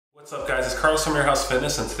What's up guys, it's Carlos from Your House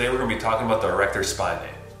Fitness, and today we're going to be talking about the Erector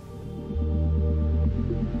Spinae.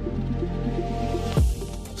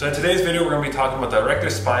 So in today's video we're going to be talking about the Erector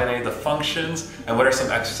Spinae, the functions, and what are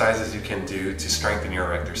some exercises you can do to strengthen your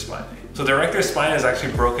Erector Spinae. So the Erector Spinae is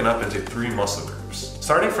actually broken up into three muscle groups.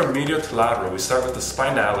 Starting from medial to lateral, we start with the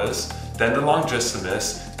spinalis, then the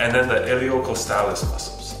longissimus, and then the iliocostalis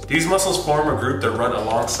muscles. These muscles form a group that run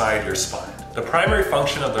alongside your spine. The primary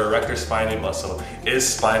function of the Erector Spinae muscle is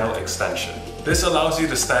spinal extension. This allows you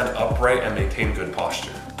to stand upright and maintain good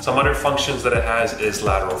posture. Some other functions that it has is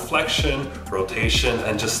lateral flexion, rotation,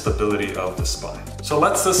 and just stability of the spine. So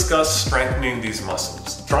let's discuss strengthening these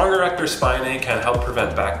muscles. Strong Erector Spinae can help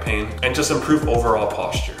prevent back pain and just improve overall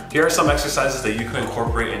posture. Here are some exercises that you can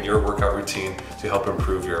incorporate in your workout routine to help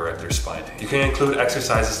improve your Erector Spinae. You can include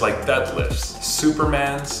exercises like deadlifts,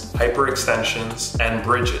 supermans, hyperextensions, and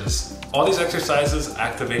bridges. All these exercises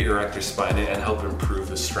activate your Erector Spinae and help improve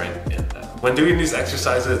the strength in them. When doing these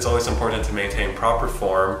exercises, it's always important to maintain proper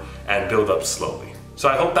form and build up slowly. So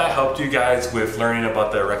I hope that helped you guys with learning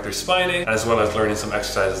about the Erector Spinae, as well as learning some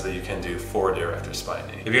exercises that you can do for the Erector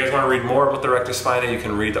Spinae. If you guys want to read more about the Erector Spinae, you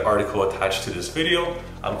can read the article attached to this video.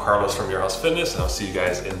 I'm Carlos from Your House Fitness, and I'll see you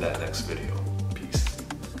guys in that next video.